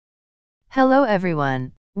Hello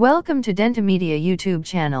everyone, welcome to DentoMedia YouTube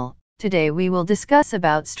channel. Today we will discuss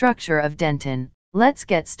about structure of dentin. Let's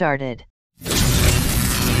get started.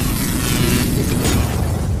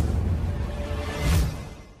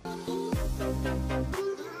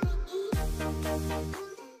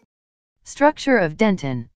 Structure of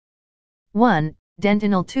dentin. 1.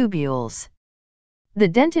 Dentinal tubules. The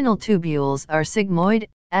dentinal tubules are sigmoid,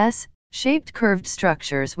 S-shaped curved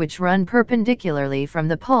structures which run perpendicularly from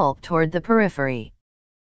the pulp toward the periphery.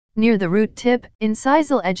 Near the root tip,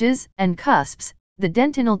 incisal edges, and cusps, the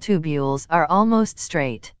dentinal tubules are almost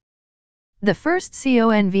straight. The first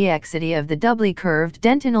convexity of the doubly curved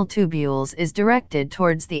dentinal tubules is directed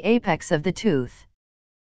towards the apex of the tooth.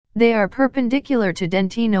 They are perpendicular to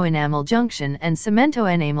dentino-enamel junction and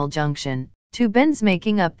cemento-enamel junction. Two bends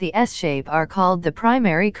making up the S-shape are called the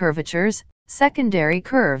primary curvatures. Secondary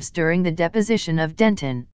curves during the deposition of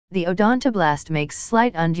dentin. The odontoblast makes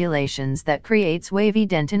slight undulations that creates wavy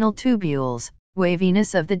dentinal tubules.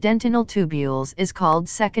 Waviness of the dentinal tubules is called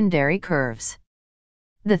secondary curves.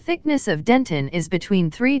 The thickness of dentin is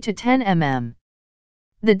between 3 to 10 mm.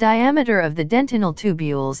 The diameter of the dentinal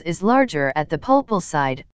tubules is larger at the pulpal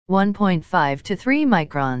side, 1.5 to 3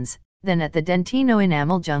 microns, than at the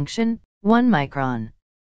dentino-enamel junction, 1 micron.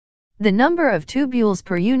 The number of tubules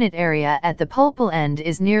per unit area at the pulpal end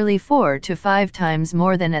is nearly 4 to 5 times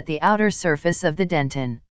more than at the outer surface of the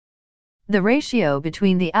dentin. The ratio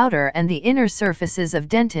between the outer and the inner surfaces of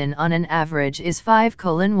dentin on an average is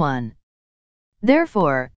 5:1.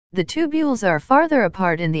 Therefore, the tubules are farther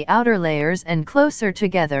apart in the outer layers and closer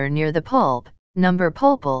together near the pulp. Number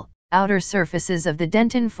pulpal, outer surfaces of the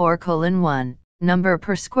dentin 4:1, number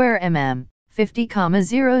per square mm.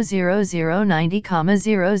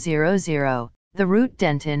 50,00090,000. The root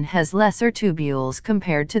dentin has lesser tubules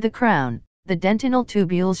compared to the crown. The dentinal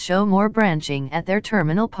tubules show more branching at their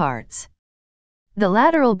terminal parts. The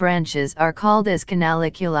lateral branches are called as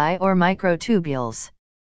Canaliculi or microtubules.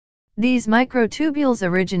 These microtubules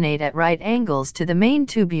originate at right angles to the main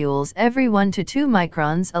tubules every 1 to 2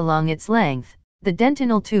 microns along its length. The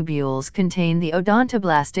dentinal tubules contain the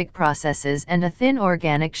odontoblastic processes and a thin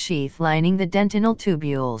organic sheath lining the dentinal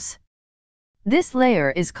tubules. This layer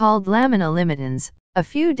is called lamina limitans. A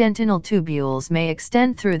few dentinal tubules may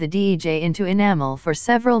extend through the DEJ into enamel for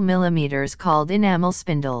several millimeters called enamel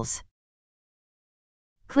spindles.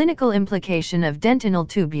 Clinical implication of dentinal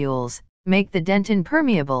tubules: make the dentin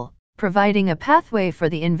permeable, providing a pathway for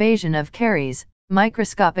the invasion of caries.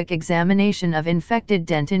 Microscopic examination of infected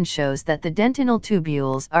dentin shows that the dentinal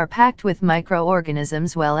tubules are packed with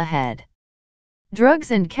microorganisms well ahead.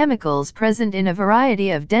 Drugs and chemicals present in a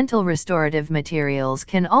variety of dental restorative materials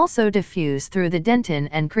can also diffuse through the dentin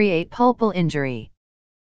and create pulpal injury.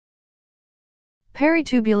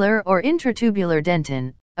 Peritubular or intratubular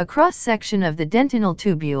dentin. A cross-section of the dentinal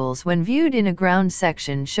tubules when viewed in a ground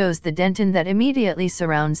section shows the dentin that immediately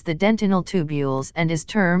surrounds the dentinal tubules and is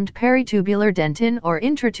termed peritubular dentin or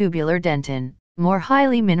intratubular dentin, more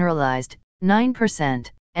highly mineralized, 9%,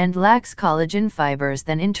 and lacks collagen fibers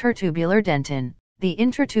than intertubular dentin. The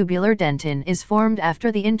intratubular dentin is formed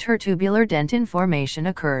after the intertubular dentin formation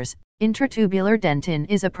occurs. Intratubular dentin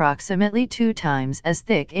is approximately 2 times as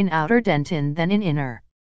thick in outer dentin than in inner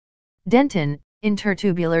dentin.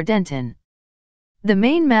 Intertubular dentin. The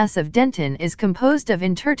main mass of dentin is composed of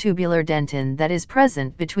intertubular dentin that is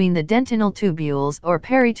present between the dentinal tubules or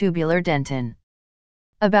peritubular dentin.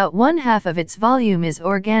 About 1/2 of its volume is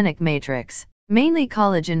organic matrix, mainly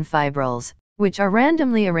collagen fibrils, which are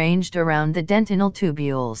randomly arranged around the dentinal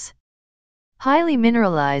tubules. Highly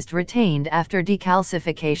mineralized retained after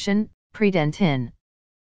decalcification, PREDENTIN.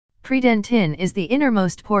 PREDENTIN is the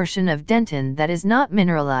innermost portion of dentin that is not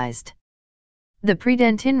mineralized. The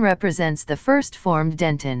predentin represents the first formed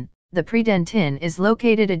dentin. The predentin is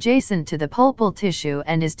located adjacent to the pulpal tissue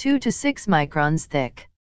and is 2 to 6 microns thick.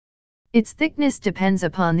 Its thickness depends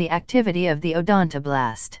upon the activity of the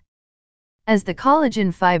odontoblast. As the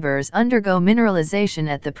collagen fibers undergo mineralization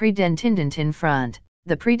at the predentin front,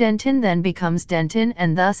 the predentin then becomes dentin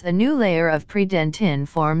and thus a new layer of predentin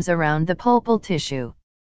forms around the pulpal tissue.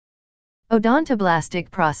 Odontoblastic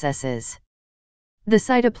processes. The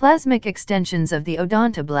cytoplasmic extensions of the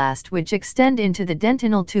odontoblast which extend into the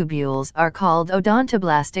dentinal tubules are called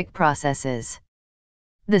odontoblastic processes.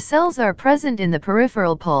 The cells are present in the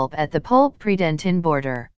peripheral pulp at the pulp predentin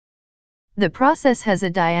border. The process has a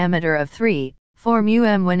diameter of 3-4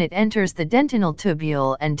 μm when it enters the dentinal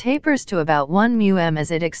tubule and tapers to about 1 μm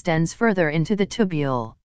as it extends further into the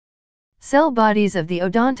tubule. Cell bodies of the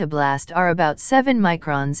odontoblast are about 7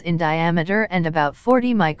 microns in diameter and about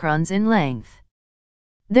 40 microns in length.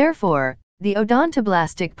 Therefore, the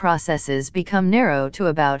odontoblastic processes become narrow to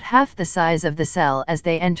about half the size of the cell as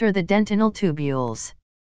they enter the dentinal tubules.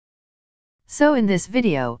 So in this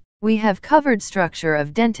video, we have covered structure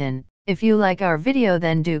of dentin. If you like our video,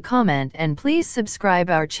 then do comment and please subscribe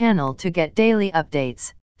our channel to get daily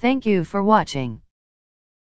updates. Thank you for watching.